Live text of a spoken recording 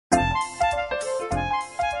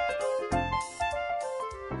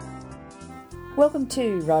Welcome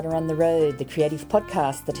to Writer on the Road, the creative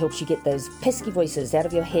podcast that helps you get those pesky voices out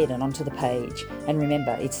of your head and onto the page. And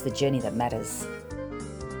remember, it's the journey that matters.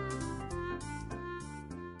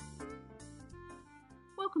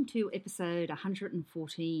 Welcome to episode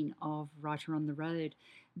 114 of Writer on the Road.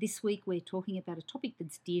 This week we're talking about a topic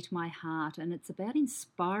that's dear to my heart, and it's about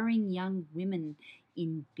inspiring young women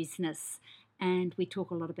in business. And we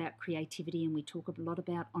talk a lot about creativity and we talk a lot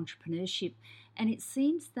about entrepreneurship. And it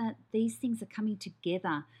seems that these things are coming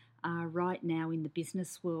together right now in the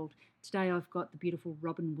business world. Today I've got the beautiful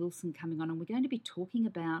Robin Wilson coming on, and we're going to be talking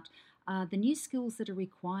about the new skills that are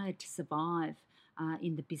required to survive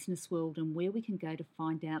in the business world and where we can go to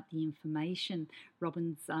find out the information.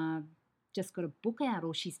 Robin's just got a book out,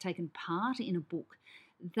 or she's taken part in a book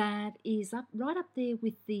that is right up there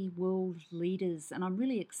with the world leaders, and I'm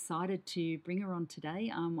really excited to bring her on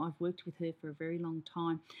today. I've worked with her for a very long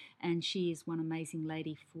time, and she is one amazing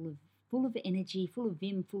lady, full of energy, full of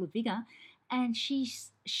vim, full of vigor, and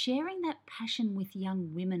she's sharing that passion with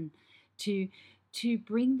young women to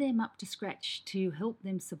bring them up to scratch, to help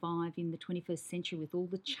them survive in the 21st century with all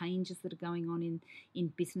the changes that are going on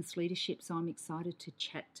in business leadership. So I'm excited to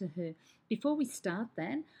chat to her. Before we start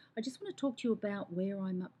that, I just want to talk to you about where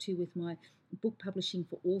I'm up to with my book publishing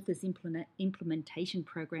for authors implementation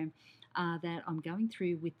program that I'm going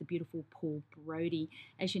through with the beautiful Paul Brody.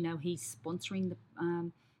 As you know, he's sponsoring the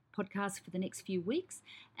podcast for the next few weeks,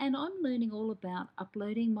 and I'm learning all about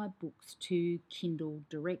uploading my books to Kindle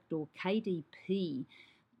Direct, or KDP.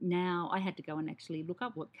 Now, I had to go and actually look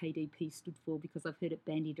up what KDP stood for because I've heard it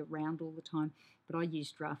bandied around all the time, but I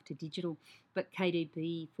use Draft to Digital. But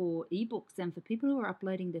KDP for ebooks, and for people who are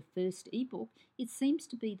uploading their first ebook, it seems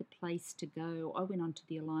to be the place to go. I went onto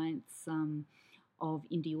the Alliance of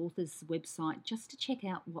Indie Authors website just to check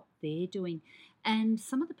out what they're doing. And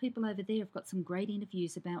some of the people over there have got some great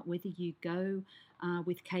interviews about whether you go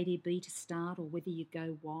with KDP to start or whether you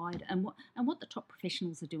go wide, and what the top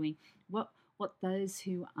professionals are doing, what those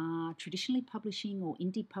who are traditionally publishing or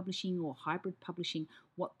indie publishing or hybrid publishing,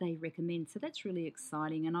 what they recommend. So that's really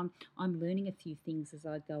exciting, and I'm learning a few things as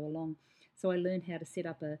I go along. So I learned how to set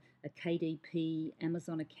up a KDP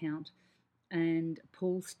Amazon account, and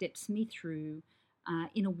Paul steps me through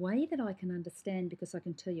in a way that I can understand, because I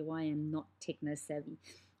can tell you I am not techno savvy.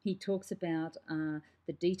 He talks about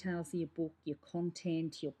the details of your book, your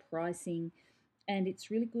content, your pricing, and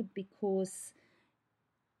it's really good because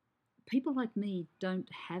people like me don't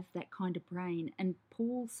have that kind of brain, and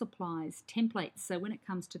Paul supplies templates. So when it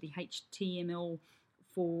comes to the HTML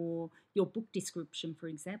for your book description, for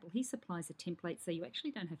example, he supplies a template so you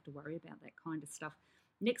actually don't have to worry about that kind of stuff.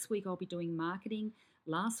 Next week I'll be doing marketing.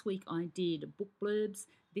 Last week I did book blurbs.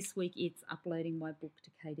 This week it's uploading my book to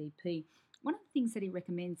KDP. One of the things that he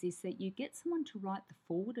recommends is that you get someone to write the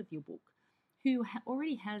foreword of your book who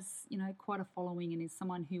already has, quite a following and is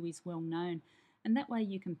someone who is well known. And that way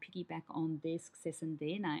you can piggyback on their success and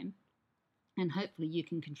their name, and hopefully you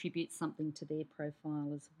can contribute something to their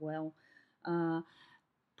profile as well.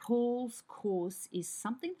 Paul's course is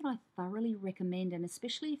something that I thoroughly recommend, and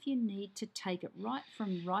especially if you need to take it right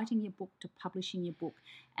from writing your book to publishing your book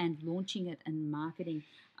and launching it and marketing.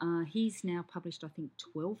 He's now published, I think,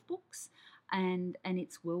 12 books, and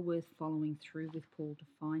it's well worth following through with Paul to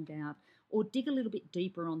find out, or dig a little bit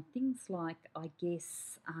deeper on things like, I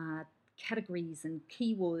guess, categories and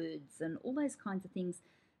keywords and all those kinds of things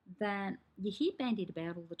that you hear bandied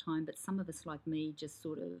about all the time, but some of us like me just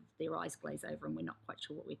sort of, their eyes glaze over and we're not quite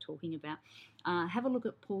sure what we're talking about. Have a look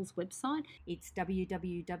at Paul's website. It's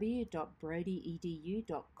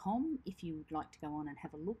www.brodyedu.com if you would like to go on and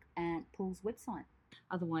have a look at Paul's website.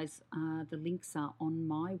 Otherwise, the links are on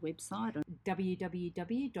my website on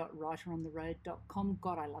www.writerontheroad.com.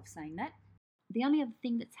 God, I love saying that. The only other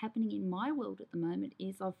thing that's happening in my world at the moment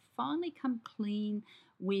is I've finally come clean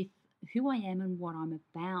with who I am and what I'm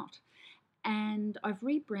about. And I've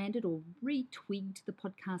rebranded or retwigged the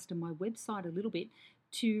podcast and my website a little bit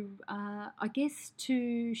to,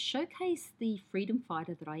 to showcase the freedom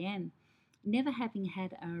fighter that I am. Never having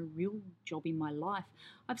had a real job in my life,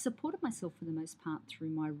 I've supported myself for the most part through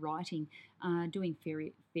my writing, doing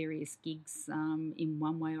various gigs in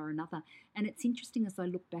one way or another. And it's interesting as I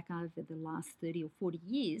look back over the last 30 or 40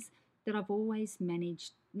 years that I've always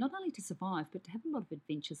managed not only to survive, but to have a lot of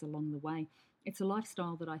adventures along the way. It's a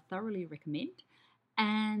lifestyle that I thoroughly recommend.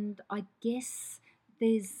 And I guess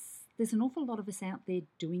there's an awful lot of us out there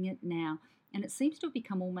doing it now. And it seems to have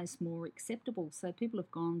become almost more acceptable. So people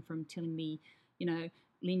have gone from telling me,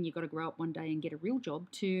 Lynn, you've got to grow up one day and get a real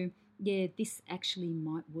job, to, yeah, this actually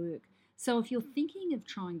might work. So if you're thinking of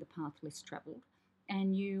trying the path less travelled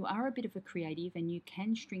and you are a bit of a creative and you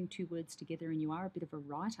can string two words together and you are a bit of a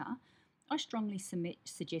writer, I strongly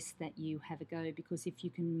suggest that you have a go, because if you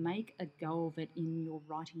can make a go of it in your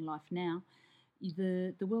writing life now,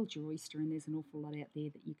 the world's your oyster and there's an awful lot out there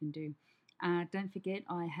that you can do. Don't forget,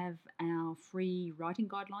 I have our free writing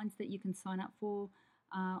guidelines that you can sign up for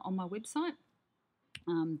on my website.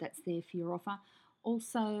 That's there for your offer.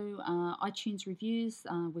 Also, iTunes reviews,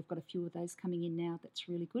 we've got a few of those coming in now. That's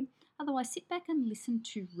really good. Otherwise, sit back and listen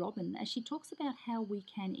to Robin as she talks about how we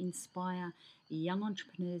can inspire young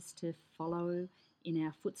entrepreneurs to follow in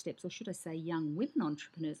our footsteps, or should I say young women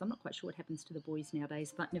entrepreneurs. I'm not quite sure what happens to the boys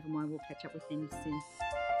nowadays, but never mind, we'll catch up with them soon.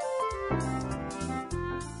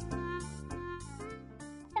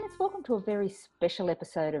 Welcome to a very special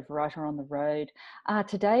episode of Writer on the Road.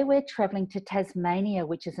 Today we're travelling to Tasmania,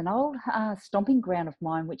 which is an old stomping ground of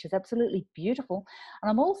mine, which is absolutely beautiful.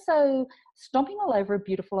 And I'm also stomping all over a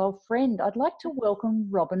beautiful old friend. I'd like to welcome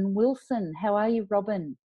Robin Wilson. How are you,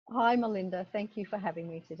 Robin? Hi, Melinda. Thank you for having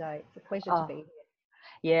me today. It's a pleasure to be here.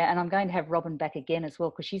 Yeah, and I'm going to have Robin back again as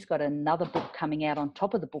well, because she's got another book coming out on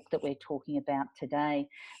top of the book that we're talking about today.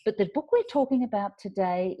 But the book we're talking about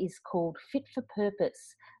today is called Fit for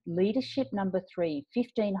Purpose, Leadership Number 3,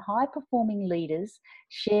 15 high-performing leaders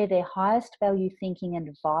share their highest value thinking and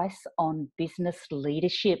advice on business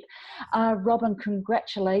leadership. Robin,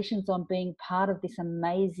 congratulations on being part of this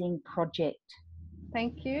amazing project.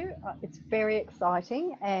 Thank you. It's very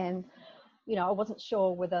exciting, and I wasn't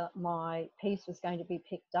sure whether my piece was going to be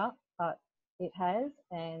picked up, but it has,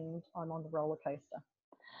 and I'm on the roller coaster.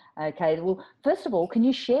 Okay, well, first of all, can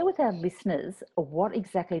you share with our listeners what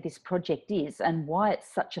exactly this project is and why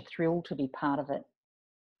it's such a thrill to be part of it?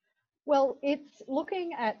 Well, it's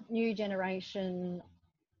looking at new generation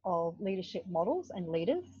of leadership models and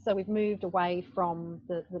leaders. So we've moved away from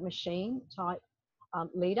the machine type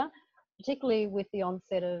leader, particularly with the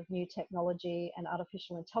onset of new technology and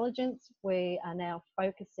artificial intelligence. We are now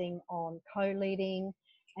focusing on co-leading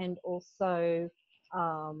and also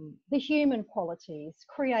the human qualities,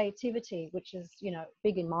 creativity, which is,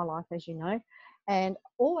 big in my life, as you know, and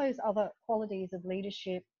all those other qualities of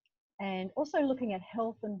leadership, and also looking at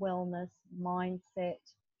health and wellness, mindset,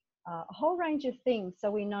 a whole range of things. So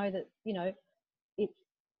we know that,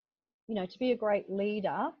 to be a great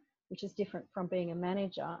leader, which is different from being a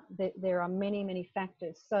manager, there are many, many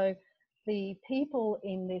factors. So the people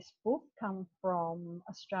in this book come from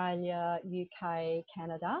Australia, UK,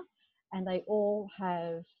 Canada, and they all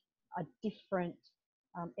have a different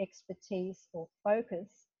expertise or focus.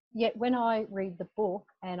 Yet when I read the book,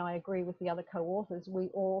 and I agree with the other co-authors, we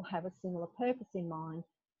all have a similar purpose in mind,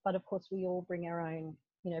 but of course we all bring our own,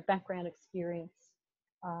 background experience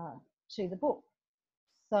to the book.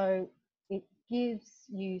 So it gives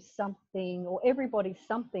you something, or everybody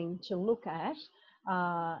something to look at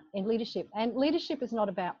in leadership. And leadership is not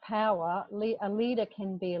about power. A leader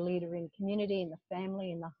can be a leader in community, in the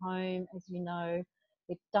family, in the home, as you know.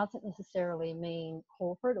 It doesn't necessarily mean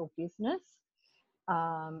corporate or business.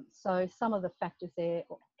 So some of the factors there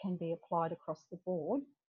can be applied across the board.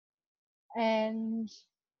 And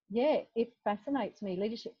yeah, it fascinates me.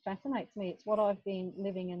 Leadership fascinates me. It's what I've been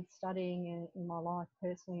living and studying in my life,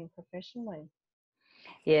 personally and professionally.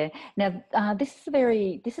 Yeah. Now, this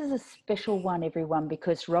is a special one, everyone,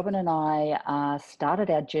 because Robin and I started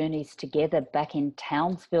our journeys together back in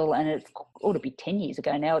Townsville, and it ought to be 10 years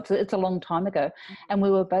ago now. It's a long time ago. And we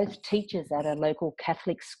were both teachers at a local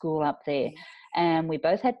Catholic school up there. And we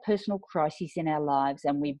both had personal crises in our lives,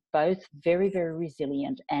 and we both very, very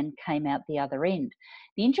resilient and came out the other end.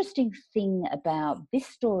 The interesting thing about this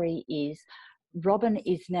story is Robin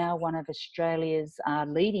is now one of Australia's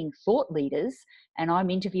leading thought leaders, and I'm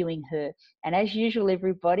interviewing her. And as usual,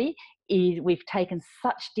 everybody, we've taken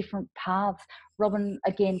such different paths. Robin,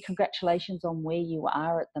 again, congratulations on where you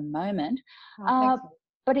are at the moment.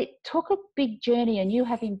 But it took a big journey, and you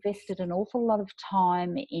have invested an awful lot of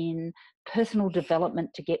time in personal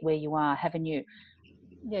development to get where you are, haven't you?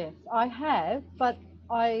 Yes, I have. But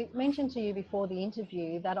I mentioned to you before the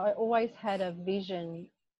interview that I always had a vision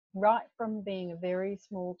right from being a very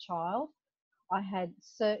small child. I had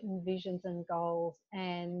certain visions and goals,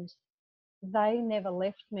 and they never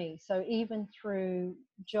left me. So even through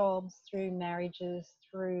jobs, through marriages,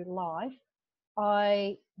 through life,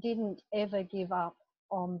 I didn't ever give up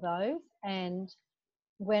on those. And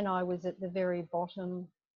when I was at the very bottom,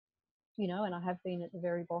 and I have been at the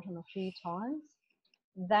very bottom a few times,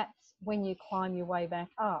 that's when you climb your way back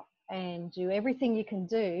up and do everything you can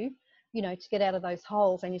do, to get out of those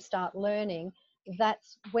holes, and you start learning.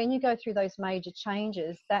 That's when you go through those major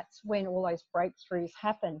changes, that's when all those breakthroughs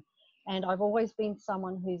happen. And I've always been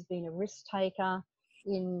someone who's been a risk taker,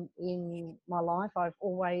 in my life. I've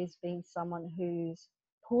always been someone who's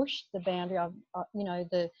pushed the boundary.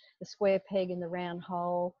 The square peg in the round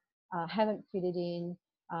hole. Haven't fitted in.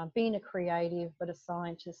 Been a creative, but a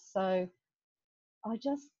scientist. So I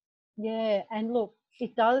just, yeah. And look,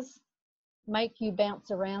 it does make you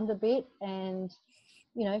bounce around a bit, and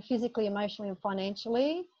physically, emotionally, and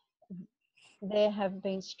financially. There have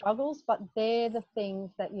been struggles, but they're the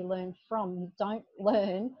things that you learn from. You don't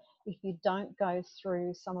learn if you don't go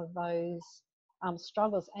through some of those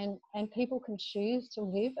struggles. And people can choose to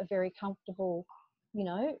live a very comfortable,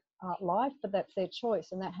 life, but that's their choice.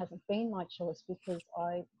 And that hasn't been my choice, because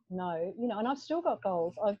I know, and I've still got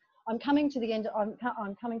goals. I'm coming to the end.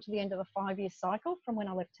 I'm coming to the end of a 5-year cycle from when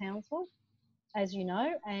I left Townsville, as you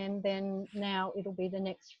know, and then now it'll be the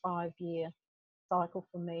next 5-year cycle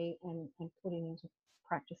for me, and putting into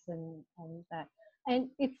practice and that. And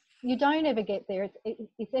you don't ever get there.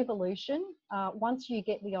 It's evolution. Once you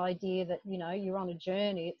get the idea that you're on a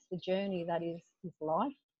journey, it's the journey that is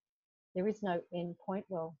life. There is no end point.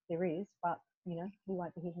 Well, there is, but we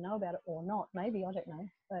won't be here to know about it, or not. Maybe, I don't know.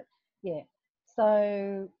 But yeah.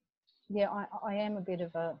 So yeah, I am a bit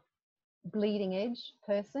of a bleeding edge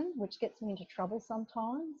person, which gets me into trouble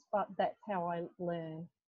sometimes, but that's how I learn.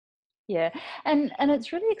 Yeah, and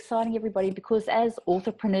it's really exciting, everybody, because as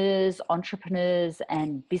entrepreneurs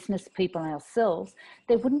and business people ourselves,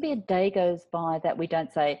 there wouldn't be a day goes by that we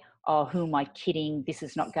don't say, oh, who am I kidding? This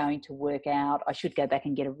is not going to work out. I should go back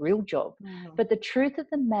and get a real job. Mm. But the truth of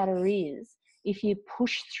the matter is, if you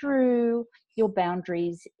push through your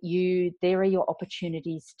boundaries, there are your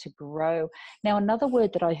opportunities to grow. Now, another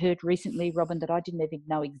word that I heard recently, Robin, that I didn't even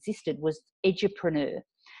know existed was edupreneur.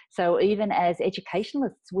 So even as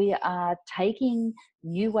educationalists, we are taking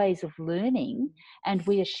new ways of learning and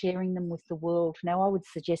we are sharing them with the world. Now, I would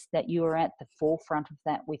suggest that you are at the forefront of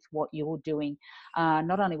that with what you're doing,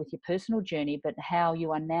 not only with your personal journey, but how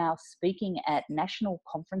you are now speaking at national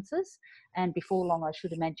conferences, and before long, I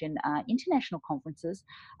should imagine, international conferences,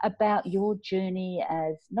 about your journey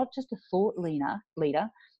as not just a thought leader,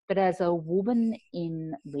 but as a woman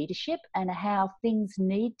in leadership, and how things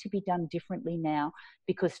need to be done differently now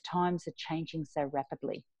because times are changing so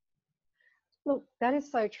rapidly. Look, that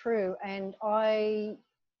is so true. And I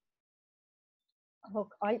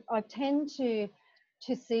tend to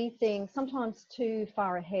see things sometimes too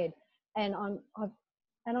far ahead, and I'm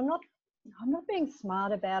not being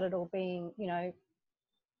smart about it, or being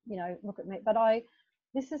look at me, but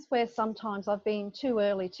this is where sometimes I've been too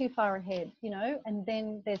early, too far ahead, and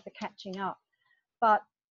then there's the catching up. But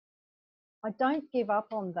I don't give up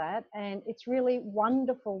on that, and it's really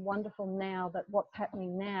wonderful now that what's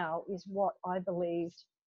happening now is what I believed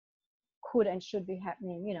could and should be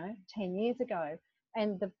happening, 10 years ago.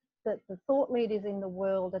 And the thought leaders in the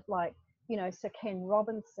world, at Sir Ken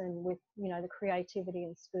Robinson with, the creativity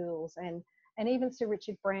in schools, and even Sir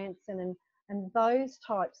Richard Branson, and those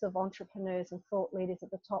types of entrepreneurs and thought leaders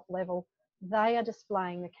at the top level, they are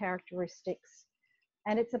displaying the characteristics.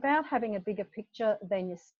 And it's about having a bigger picture than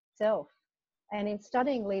yourself. And in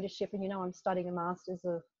studying leadership, and I'm studying a Masters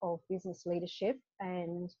of Business Leadership,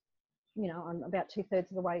 and I'm about 2/3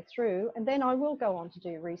 of the way through, and then I will go on to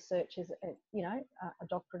do research as a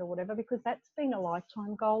doctorate or whatever, because that's been a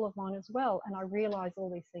lifetime goal of mine as well. And I realise all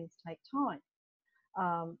these things take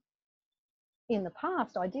time. In the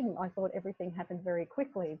past, I didn't. I thought everything happened very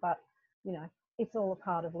quickly, but it's all a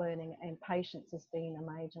part of learning, and patience has been a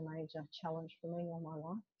major challenge for me all my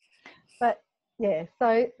life. But yeah,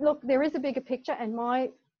 so look, there is a bigger picture, and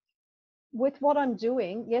with what I'm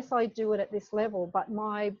doing, yes, I do it at this level, but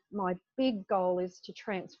my big goal is to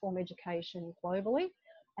transform education globally.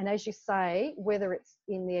 And as you say, whether it's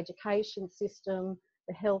in the education system,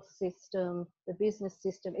 the health system, the business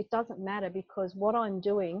system, it doesn't matter, because what I'm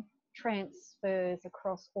doing transfers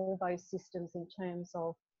across all those systems in terms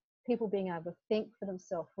of people being able to think for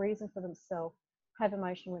themselves, reason for themselves, have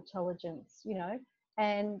emotional intelligence,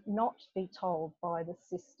 and not be told by the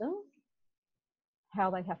system how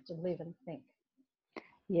they have to live and think.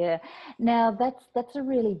 Yeah. Now that's a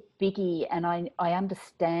really biggie, and I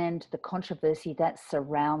understand the controversy that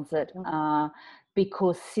surrounds it,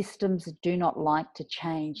 because systems do not like to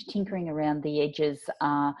change. Tinkering around the edges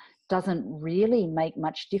doesn't really make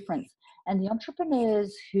much difference. And the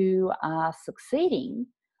entrepreneurs who are succeeding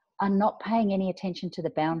are not paying any attention to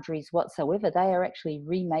the boundaries whatsoever. They are actually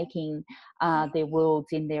remaking their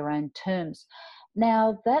worlds in their own terms.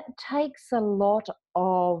 Now that takes a lot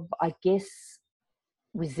of, I guess,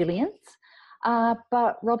 resilience.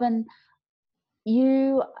 But Robin,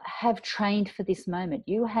 you have trained for this moment.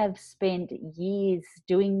 You have spent years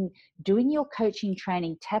doing your coaching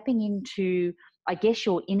training, tapping into I guess,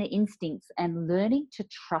 your inner instincts and learning to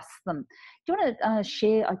trust them. Do you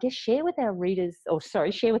want to share with our readers,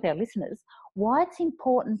 share with our listeners, why it's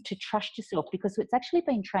important to trust yourself? Because it's actually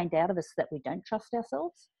been trained out of us that we don't trust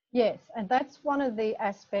ourselves. Yes, and that's one of the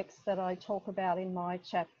aspects that I talk about in my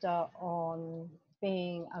chapter on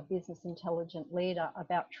being a business intelligent leader,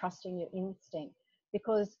 about trusting your instinct,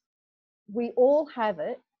 because we all have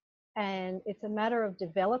it and it's a matter of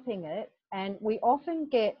developing it. And we often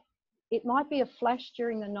get, it might be a flash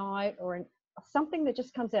during the night or something that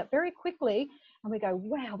just comes out very quickly and we go,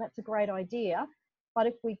 wow, that's a great idea. But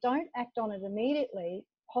if we don't act on it immediately,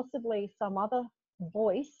 possibly some other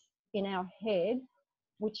voice in our head,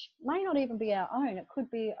 which may not even be our own, it could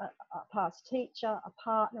be a past teacher, a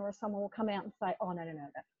partner, or someone will come out and say, oh, no,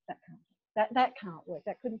 that can't work.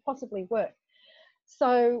 That couldn't possibly work.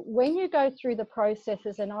 So when you go through the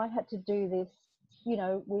processes, and I had to do this,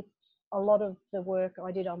 with a lot of the work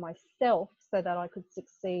I did on myself so that I could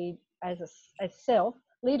succeed as self,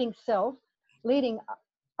 leading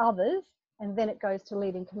others, and then it goes to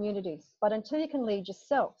leading communities. But until you can lead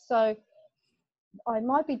yourself. So I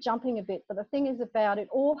might be jumping a bit, but the thing is about it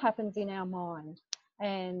all happens in our mind.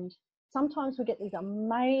 And sometimes we get these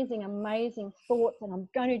amazing, amazing thoughts, and I'm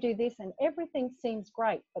going to do this, and everything seems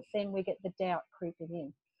great, but then we get the doubt creeping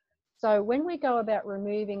in. So when we go about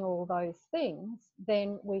removing all those things,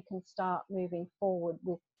 then we can start moving forward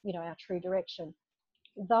with, our true direction.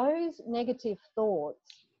 Those negative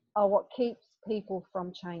thoughts are what keeps people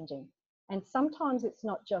from changing. And sometimes it's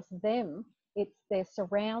not just them, it's their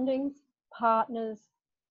surroundings, partners,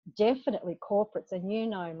 definitely corporates. And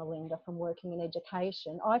Melinda, from working in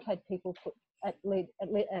education, I've had people put at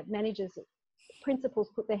managers, principals,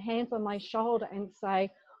 put their hands on my shoulder and say,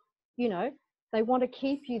 they want to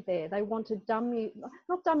keep you there. They want to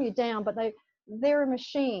not dumb you down, but they're a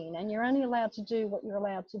machine and you're only allowed to do what you're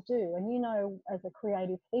allowed to do. And as a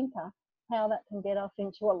creative thinker, how that can get us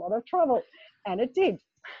into a lot of trouble. And it did.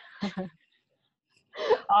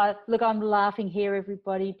 Look, I'm laughing here,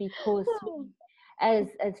 everybody, because as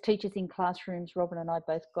teachers in classrooms, Robin and I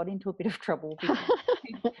both got into a bit of trouble because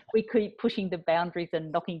we keep pushing the boundaries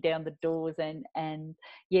and knocking down the doors. And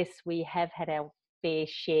yes, we have had our fair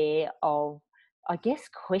share of, I guess,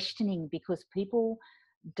 questioning, because people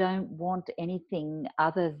don't want anything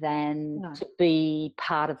other than to be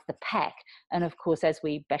part of the pack. And of course, as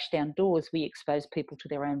we bash down doors, we expose people to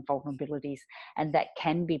their own vulnerabilities, and that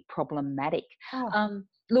can be problematic.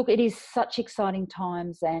 Look, it is such exciting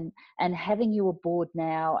times, and having you aboard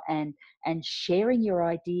now and sharing your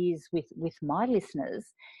ideas with my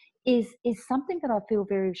listeners is something that I feel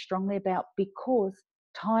very strongly about, because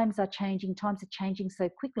times are changing so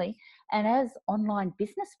quickly. And as online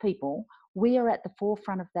business people, we are at the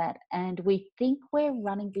forefront of that, and we think we're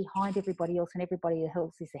running behind everybody else and everybody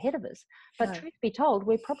else is ahead of us. But truth be told,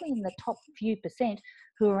 we're probably in the top few percent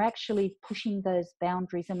who are actually pushing those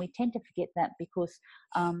boundaries, and we tend to forget that because,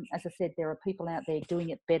 as I said, there are people out there doing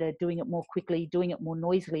it better, doing it more quickly, doing it more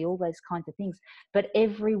noisily, all those kinds of things. But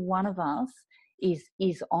every one of us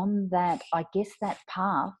is on that, I guess, that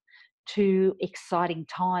path to exciting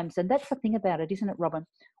times. And that's the thing about it, isn't it, Robin?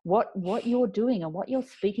 What you're doing and what you're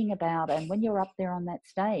speaking about, and when you're up there on that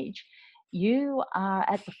stage, you are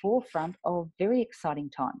at the forefront of very exciting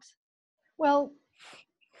times. Well,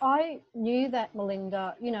 I knew that,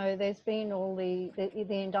 Melinda. There's been all the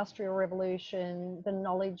Industrial Revolution, the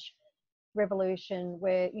knowledge revolution,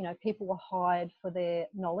 where people were hired for their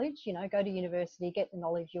knowledge. Go to university, get the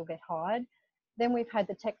knowledge, you'll get hired. Then we've had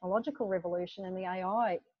the technological revolution and the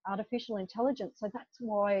AI, artificial intelligence. So that's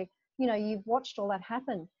why, you've watched all that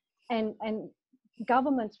happen. And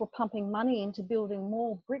governments were pumping money into building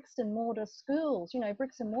more bricks and mortar schools,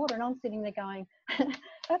 bricks and mortar. And I'm sitting there going,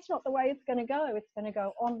 that's not the way it's going to go. It's going to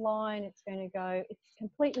go online. It's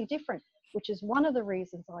completely different, which is one of the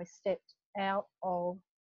reasons I stepped out of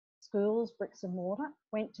schools, bricks and mortar,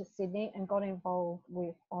 went to Sydney and got involved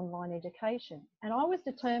with online education. And I was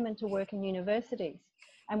determined to work in universities.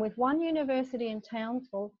 And with one university in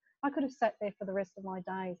Townsville, I could have sat there for the rest of my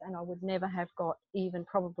days and I would never have got even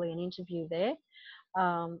probably an interview there.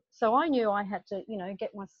 So I knew I had to,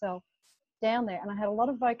 get myself down there. And I had a lot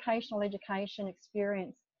of vocational education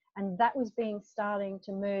experience, and that was starting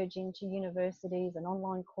to merge into universities and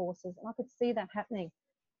online courses. And I could see that happening.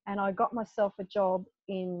 And I got myself a job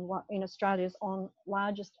in Australia's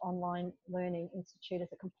largest online learning institute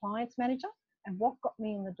as a compliance manager. And what got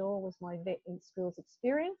me in the door was my vet in schools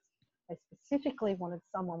experience. They specifically wanted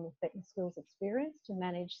someone with vet in schools experience to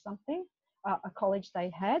manage something, a college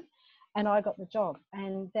they had. And I got the job.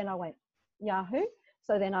 And then I went, Yahoo.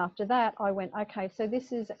 So then after that, I went, okay, so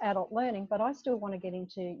this is adult learning, but I still want to get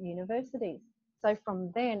into universities. So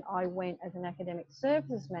from then I went as an academic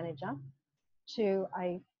services manager to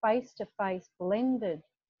a face-to-face blended.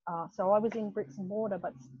 So I was in bricks and mortar,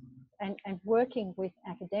 and working with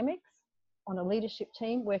academics on a leadership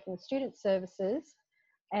team, working with student services.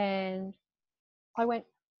 And I went,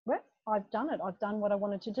 well, I've done it. I've done what I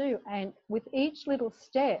wanted to do. And with each little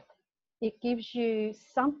step, it gives you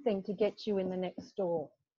something to get you in the next door.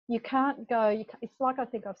 You can't go, it's like I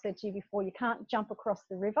think I've said to you before, you can't jump across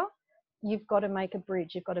the river. You've got to make a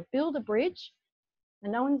bridge. You've got to build a bridge,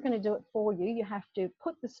 and no one's going to do it for you. You have to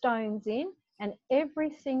put the stones in, and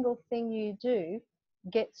every single thing you do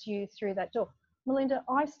gets you through that door. Melinda,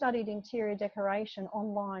 I studied interior decoration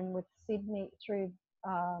online with Sydney through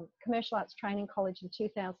Commercial Arts Training College in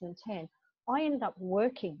 2010. I ended up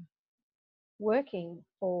working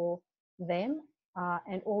for them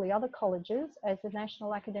and all the other colleges as the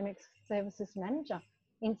National Academic Services Manager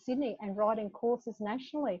in Sydney, and writing courses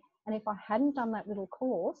nationally. And if I hadn't done that little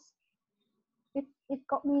course, it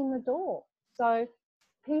got me in the door. So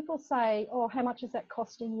people say, oh, how much is that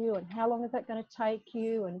costing you, and how long is that going to take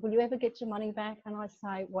you, and will you ever get your money back? And I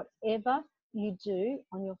say, whatever you do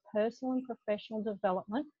on your personal and professional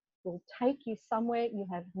development will take you somewhere you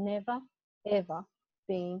have never, ever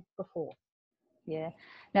been before. Yeah.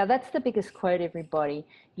 Now that's the biggest quote, everybody.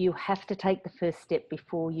 You have to take the first step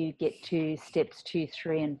before you get to steps 2,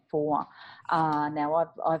 3, and 4.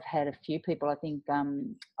 Now I've had a few people. I think I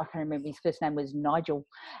can't remember, his first name was Nigel,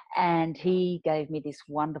 and he gave me this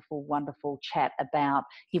wonderful, wonderful chat about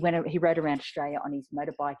he rode around Australia on his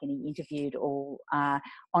motorbike, and he interviewed all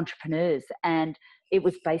entrepreneurs, and it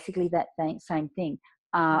was basically that same thing.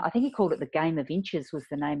 I think he called it The Game of Inches was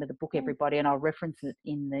the name of the book, everybody, and I'll reference it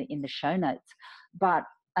in the show notes. But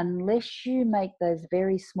unless you make those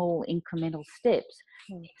very small incremental steps,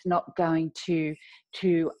 it's not going to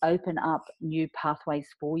open up new pathways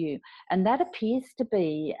for you. And that appears to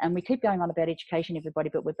be, and we keep going on about education, everybody,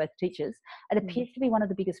 but we're both teachers, it appears to be one of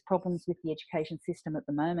the biggest problems with the education system at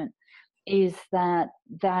the moment, is that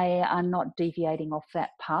they are not deviating off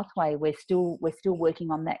that pathway. We're still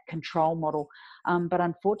working on that control model, but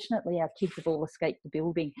unfortunately our kids have all escaped the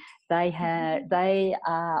building. They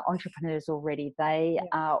are entrepreneurs already. They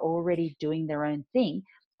are already doing their own thing,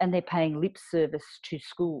 and they're paying lip service to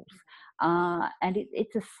schools. And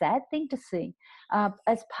it's a sad thing to see.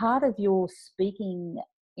 As part of your speaking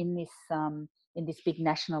in this big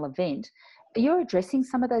national event, you're addressing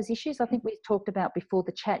some of those issues. I think we talked about before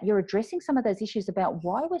the chat, you're addressing some of those issues about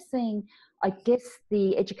why we're seeing, I guess,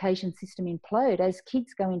 the education system implode as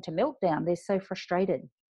kids go into meltdown. They're so frustrated.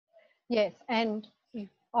 Yes, and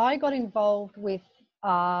I got involved with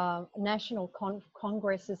national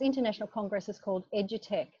congresses, international congresses called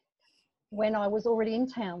EduTech. When I was already in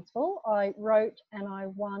Townsville, I wrote and I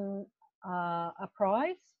won a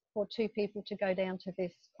prize for 2 people to go down to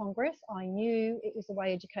this Congress. I knew it was the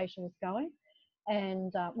way education was going.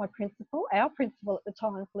 And our principal at the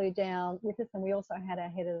time, flew down with us, and we also had our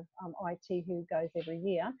head of IT who goes every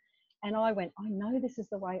year. And I went, I know this is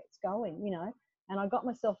the way it's going, and I got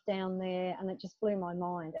myself down there, and it just blew my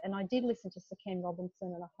mind. And I did listen to Sir Ken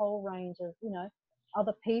Robinson and a whole range of,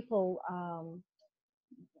 other people,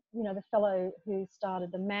 the fellow who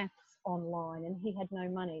started the maths online, and he had no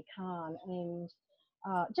money, Khan, and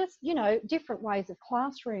just, different ways of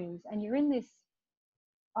classrooms. And you're in this,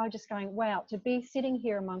 I'm just going, wow, to be sitting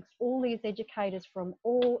here amongst all these educators from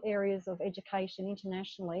all areas of education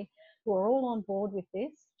internationally who are all on board with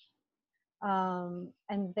this.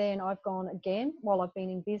 And then I've gone again while I've been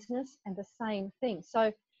in business, and the same thing.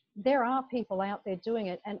 So there are people out there doing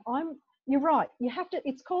it, and you're right, you have to,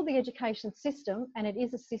 it's called the education system, and it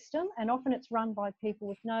is a system, and often it's run by people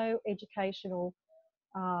with no educational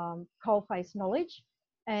coalface knowledge,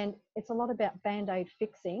 and it's a lot about band-aid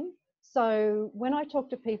fixing. So when I talk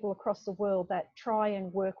to people across the world that try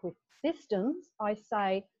and work with systems, I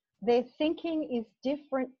say their thinking is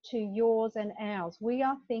different to yours and ours. We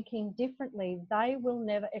are thinking differently. They will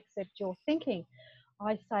never accept your thinking.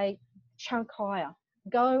 I say chunk higher.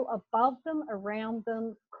 Go above them, around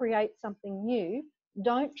them, create something new.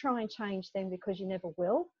 Don't try and change them, because you never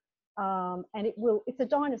will. And it's a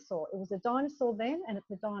dinosaur. It was a dinosaur then, and it's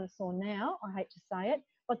a dinosaur now. I hate to say it,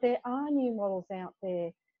 but there are new models out there.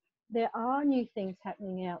 There are new things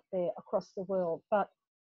happening out there across the world, but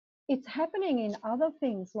it's happening in other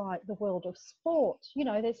things like the world of sport.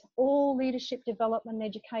 There's all leadership development and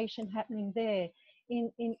education happening there.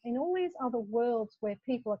 In all these other worlds where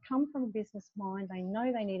people have come from a business mind, they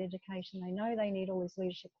know they need education, they know they need all these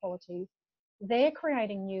leadership qualities. They're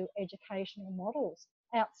creating new educational models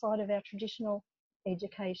outside of our traditional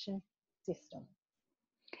education system.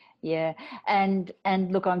 Yeah, and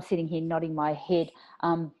look, I'm sitting here nodding my head.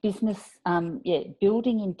 Business, yeah,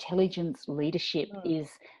 building intelligence leadership Mm. is,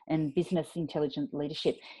 and business intelligent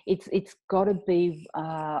leadership. It's got to be.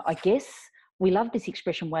 I guess we love this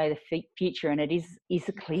expression, "way of the future," and it is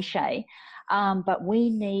a cliche, but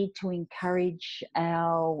we need to encourage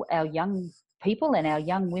our young people and our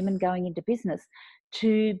young women going into business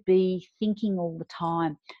to be thinking all the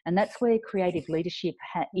time, and that's where creative leadership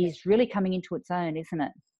Yeah. is really coming into its own, isn't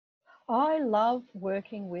it? I love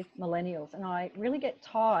working with millennials, and I really get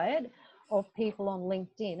tired of people on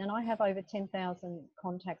LinkedIn. And I have over 10,000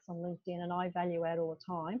 contacts on LinkedIn, and I value add all the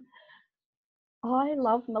time. I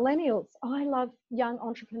love millennials. I love young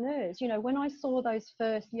entrepreneurs. You know, when I saw those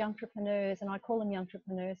first young entrepreneurs, and I call them young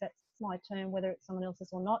entrepreneurs, that's my term, whether it's someone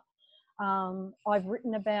else's or not. I've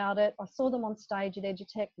written about it. I saw them on stage at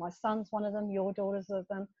Edutech. My son's one of them. Your daughter's of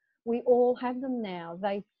them. We all have them now.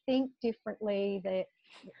 They think differently.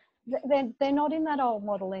 They're not in that old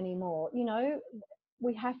model anymore. You know,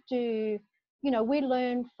 we have to, you know, we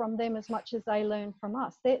learn from them as much as they learn from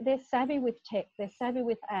us. They're savvy with tech. They're savvy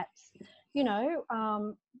with apps. You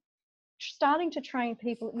know, starting to train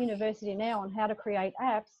people at university now on how to create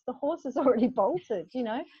apps, the horse has already bolted. You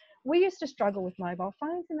know, we used to struggle with mobile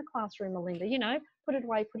phones in the classroom, Melinda. You know, put it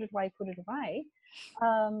away, put it away, put it away.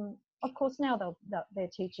 Of course, now they're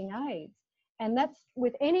teaching aids. And that's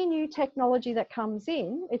with any new technology that comes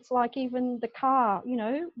in, it's like even the car, you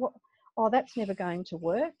know, what, oh, that's never going to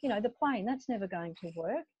work. You know, the plane, that's never going to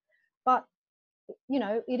work. But, you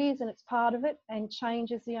know, it is, and it's part of it, and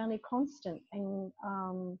change is the only constant. And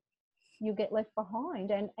you get left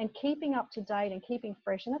behind, and keeping up to date and keeping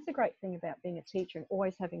fresh. And that's the great thing about being a teacher and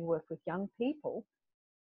always having worked with young people.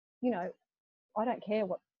 You know, I don't care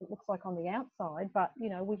what it looks like on the outside, but you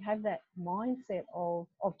know, we have that mindset of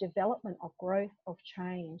development, of growth, of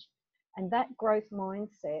change, and that growth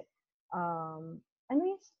mindset. And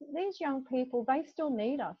these young people, they still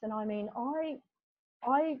need us. And I mean,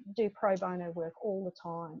 I do pro bono work all the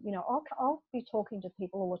time. You know, I'll be talking to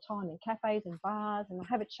people all the time in cafes and bars, and I'll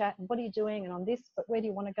have a chat. And what are you doing? And I'm this, but where do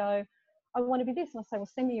you want to go? I want to be this. And I say, well,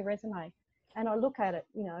 send me your resume. And I look at it,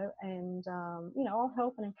 you know, and you know, I'll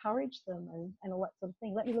help and encourage them, and all that sort of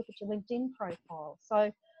thing. Let me look at your LinkedIn profile. So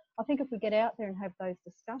I think if we get out there and have those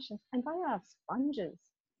discussions, and they are sponges.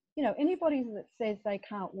 You know, anybody that says they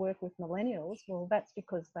can't work with millennials, well, that's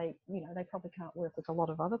because they, you know, they probably can't work with a lot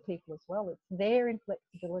of other people as well. It's their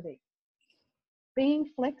inflexibility. Being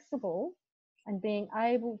flexible and being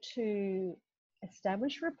able to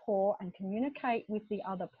establish rapport and communicate with the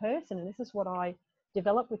other person. And this is what I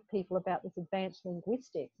develop with people about this advanced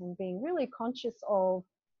linguistics, and being really conscious of,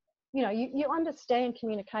 you know, you understand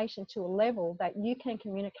communication to a level that you can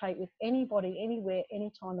communicate with anybody, anywhere,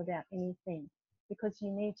 anytime about anything, because you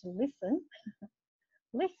need to listen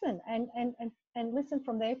and listen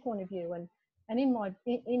from their point of view. And in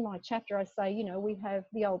my chapter, I say, you know, we have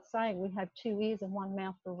the old saying, we have two ears and one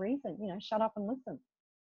mouth for a reason. You know, shut up and listen.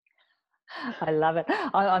 I love it.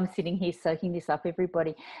 I'm sitting here soaking this up,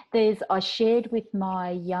 everybody. I shared with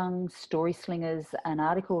my young story slingers an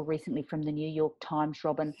article recently from the New York Times,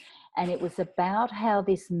 Robin, and it was about how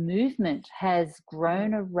this movement has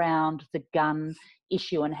grown around the gun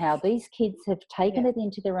issue, and how these kids have taken it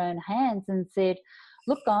into their own hands and said,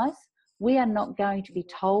 look, guys, we are not going to be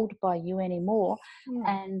told by you anymore.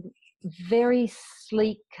 And very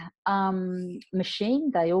sleek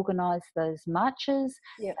machine. They organised those marches.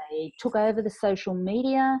 They took over the social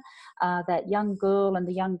media. That young girl and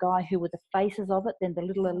the young guy who were the faces of it, then the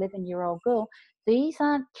little 11-year-old girl. These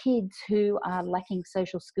aren't kids who are lacking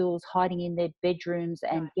social skills, hiding in their bedrooms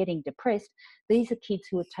and getting depressed. These are kids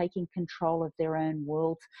who are taking control of their own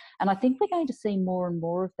worlds. And I think we're going to see more and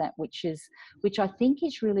more of that, which I think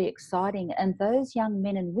is really exciting. And those young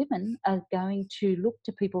men and women are going to look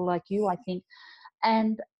to people like you, I think,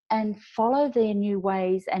 and follow their new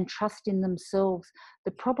ways and trust in themselves. The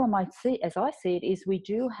problem I see, as I see it, is we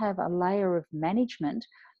do have a layer of management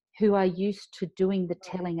who are used to doing the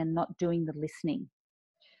telling and not doing the listening.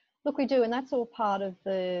 Look, we do, and that's all part of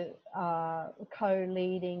the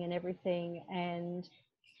co-leading and everything. And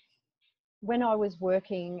when I was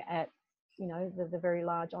working at, you know, the very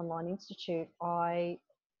large online institute, I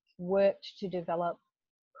worked to develop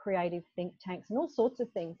creative think tanks and all sorts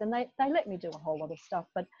of things, and they let me do a whole lot of stuff.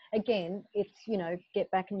 But again, it's, you know,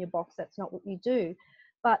 get back in your box, that's not what you do.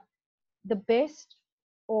 But the best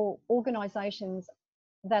organizations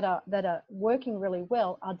that are working really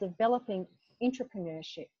well are developing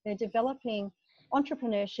entrepreneurship. They're developing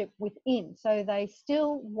entrepreneurship within. So they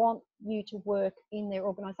still want you to work in their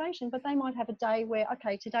organization, but they might have a day where,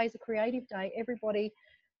 okay, today's a creative day, everybody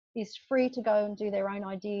is free to go and do their own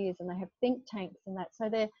ideas, and they have think tanks and that. So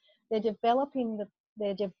they're developing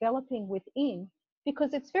within,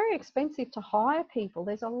 because it's very expensive to hire people.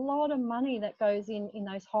 There's a lot of money that goes in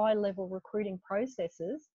those high level recruiting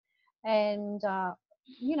processes, and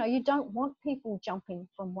you don't want people jumping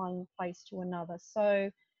from one place to another.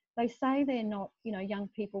 So they say they're not, young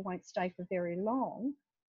people won't stay for very long.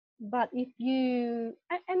 But if you,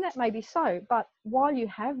 and that may be so, but while you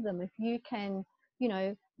have them, if you can,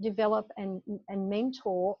 develop and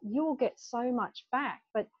mentor, you'll get so much back.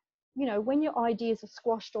 But, when your ideas are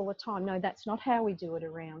squashed all the time, no, that's not how we do it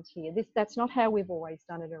around here. That's not how we've always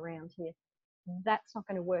done it around here. That's not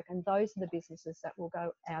going to work. And those are the businesses that will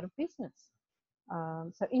go out of business.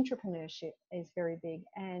 So entrepreneurship is very big.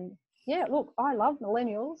 And yeah, look, I love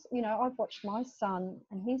millennials. I've watched my son,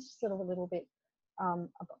 and he's sort of a little bit,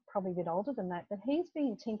 probably a bit older than that, but he's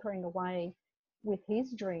been tinkering away with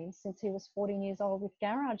his dreams since he was 14 years old with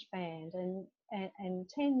GarageBand, and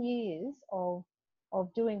 10 years of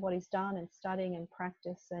doing what he's done and studying and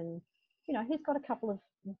practice. And, he's got a couple of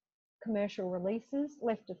commercial releases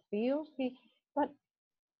left of field. But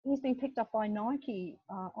he's been picked up by Nike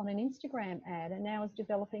on an Instagram ad, and now is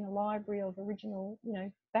developing a library of original,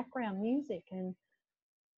 background music. And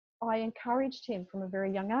I encouraged him from a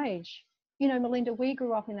very young age. Melinda, we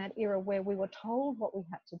grew up in that era where we were told what we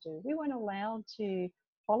had to do. We weren't allowed to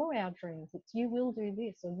follow our dreams. It's you will do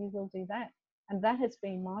this or you will do that. And that has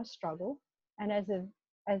been my struggle. And as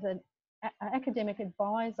an academic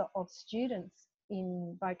advisor of students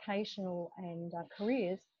in vocational and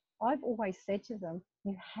careers, I've always said to them,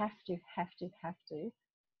 you have to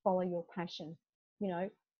follow your passion.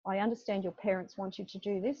 I understand your parents want you to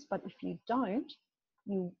do this, but if you don't,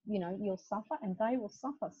 you'll suffer, and they will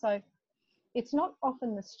suffer. So it's not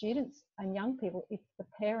often the students and young people, it's the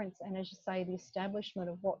parents, and as you say, the establishment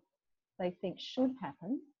of what they think should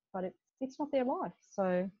happen, but it's not their life.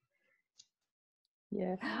 So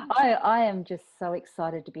yeah, I am just so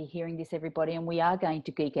excited to be hearing this, everybody, and we are going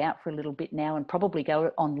to geek out for a little bit now and probably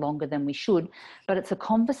go on longer than we should, but it's a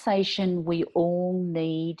conversation we all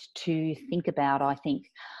need to think about, I think.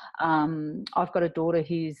 I've got a daughter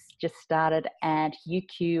who's just started at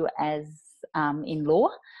UQ as in law,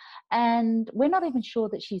 and we're not even sure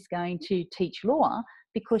that she's going to teach law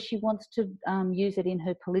because she wants to use it in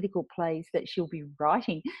her political plays that she'll be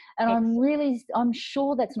writing. And I'm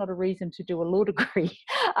sure that's not a reason to do a law degree.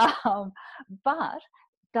 But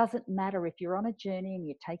doesn't matter if you're on a journey and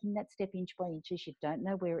you're taking that step inch by inches, you don't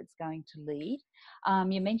know where it's going to lead.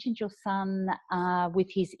 You mentioned your son with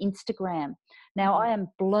his Instagram. Now, I am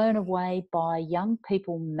blown away by young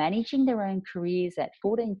people managing their own careers at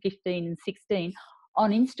 14, 15 and 16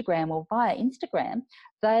 on Instagram or via Instagram.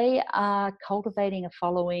 They are cultivating a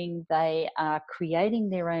following, they are creating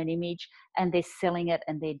their own image, and they're selling it,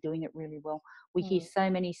 and they're doing it really well. We hear so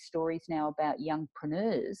many stories now about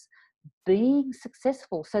youngpreneurs being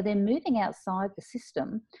successful. So they're moving outside the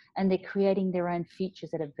system and they're creating their own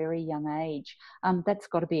futures at a very young age. That's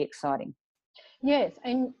got to be exciting. Yes,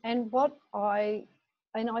 and what I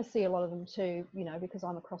see a lot of them too, because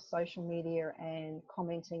I'm across social media and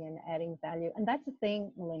commenting and adding value. And that's the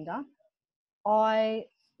thing, Melinda. I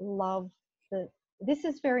love this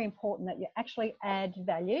is very important that you actually add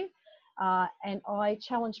value. And I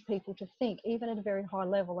challenge people to think, even at a very high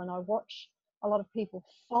level. And I watch a lot of people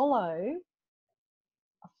follow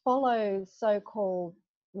so-called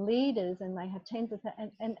leaders, and they have tens of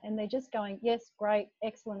and they're just going, yes, great,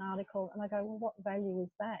 excellent article. And I go, well, what value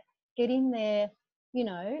is that? Get in there,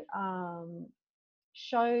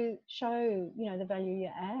 show the value you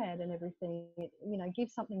add and everything,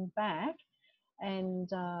 give something back. And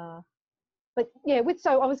but yeah,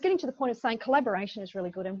 so I was getting to the point of saying collaboration is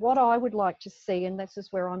really good. And what I would like to see, and this is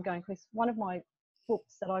where I'm going, because one of my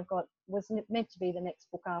books that I've got was meant to be the next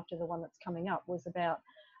book after the one that's coming up, was about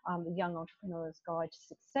the Young Entrepreneur's Guide to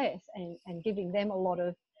Success, and giving them a lot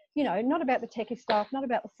of, not about the techie stuff, not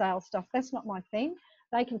about the sales stuff. That's not my thing.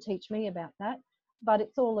 They can teach me about that. But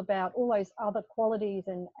it's all about all those other qualities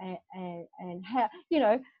and how,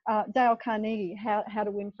 Dale Carnegie, how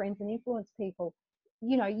to win friends and influence people.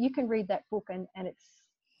 You can read that book, and it's,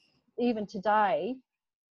 even today,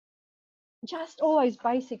 just all those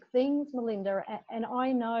basic things, Melinda. And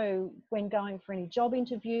I know when going for any job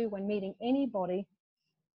interview, when meeting anybody,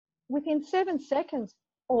 within 7 seconds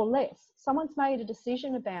or less, someone's made a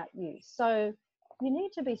decision about you. So you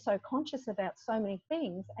need to be so conscious about so many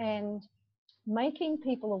things, and making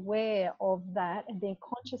people aware of that and being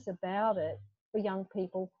conscious about it for young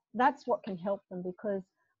people, that's what can help them, because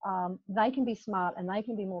they can be smart and they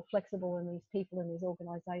can be more flexible than these people in these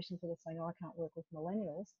organisations that are saying, oh, I can't work with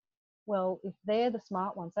millennials. well, if they're the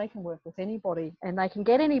smart ones, they can work with anybody and they can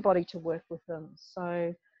get anybody to work with them.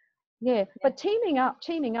 So, yeah. But teaming up,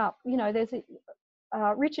 you know, there's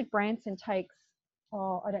Richard Branson takes,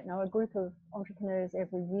 I don't know, a group of entrepreneurs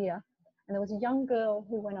every year. And there was a young girl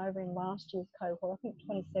who went over in last year's cohort. I think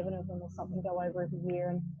 27 of them or something go over every year.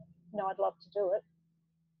 And, you know, I'd love to do it.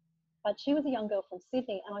 But she was a young girl from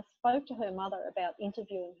Sydney, and I spoke to her mother about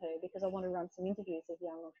interviewing her because I want to run some interviews of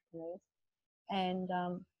young entrepreneurs.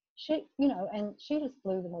 And she, you know, and she just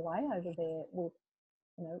blew them away over there with,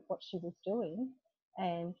 you know, what she was doing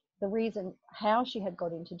and the reason how she had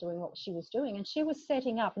got into doing what she was doing. And she was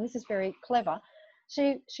setting up, and this is very clever.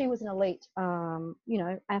 She was an elite, you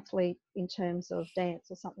know, athlete in terms of dance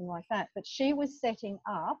or something like that. But she was setting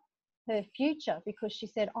up her future because she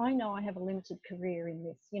said, I know I have a limited career in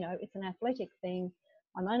this. You know, it's an athletic thing.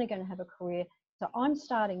 I'm only going to have a career. So I'm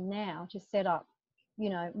starting now to set up, you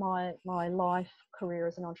know, my life career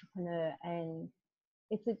as an entrepreneur. And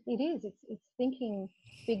it's thinking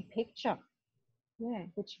big picture. Yeah,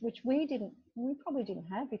 which we probably didn't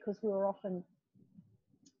have because we were often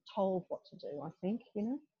told what to do, I think, you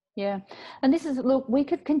know. Yeah. And this is, look, we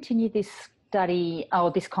could continue this study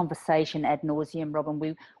or this conversation ad nauseum, Robin.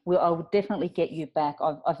 I will definitely get you back.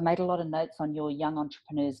 I've made a lot of notes on your Young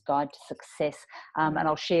Entrepreneur's Guide to Success, and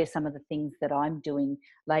I'll share some of the things that I'm doing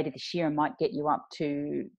later this year and might get you up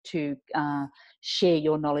to share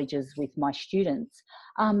your knowledges with my students.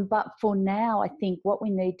 But for now, I think what we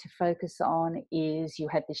need to focus on is you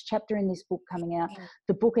have this chapter in this book coming out.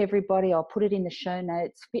 The book, everybody, I'll put it in the show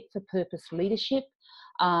notes, Fit for Purpose Leadership.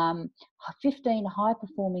 15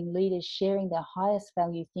 high-performing leaders sharing their highest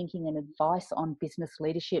value thinking and advice on business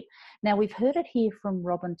leadership. Now, we've heard it here from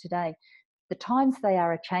Robin today. The times they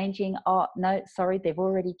are changing. Oh, no, sorry, they've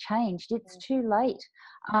already changed. It's too late.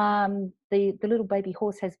 The little baby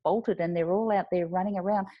horse has bolted and they're all out there running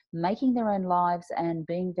around, making their own lives and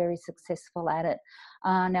being very successful at it.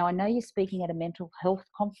 Now, I know you're speaking at a mental health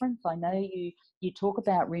conference. I know you talk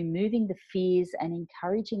about removing the fears and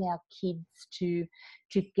encouraging our kids to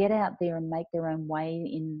get out there and make their own way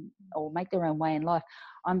in life.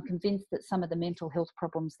 I'm convinced that some of the mental health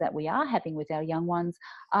problems that we are having with our young ones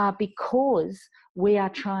are because we are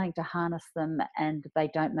trying to harness them and they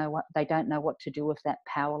don't know what to do with that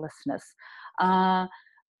powerlessness.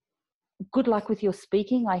 Good luck with your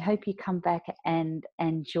speaking. I hope you come back and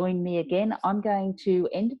join me again. I'm going to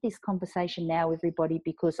end this conversation now, everybody,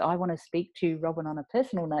 because I want to speak to Robin on a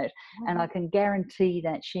personal note, and I can guarantee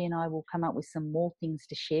that she and I will come up with some more things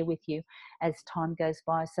to share with you as time goes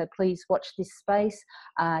by. So please watch this space.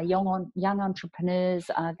 Young entrepreneurs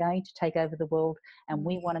are going to take over the world, and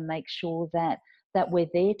we want to make sure that we're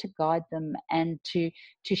there to guide them and to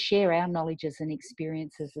share our knowledges and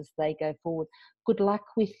experiences as they go forward. Good luck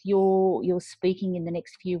with your speaking in the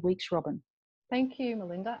next few weeks, Robin. Thank you,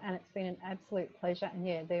 Melinda, and it's been an absolute pleasure. And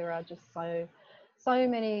yeah, there are just so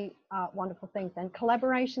many wonderful things and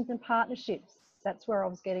collaborations and partnerships. That's where I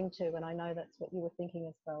was getting to, and I know that's what you were thinking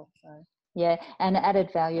as well. So. Yeah, and added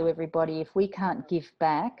value, everybody. If we can't give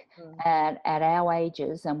back at our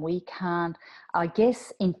ages and we can't, I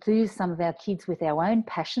guess, enthuse some of our kids with our own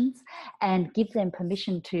passions and give them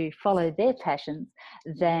permission to follow their passions,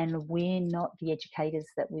 then we're not the educators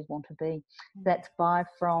that we want to be. That's bye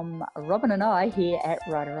from Robin and I here at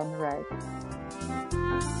Writer on the Road.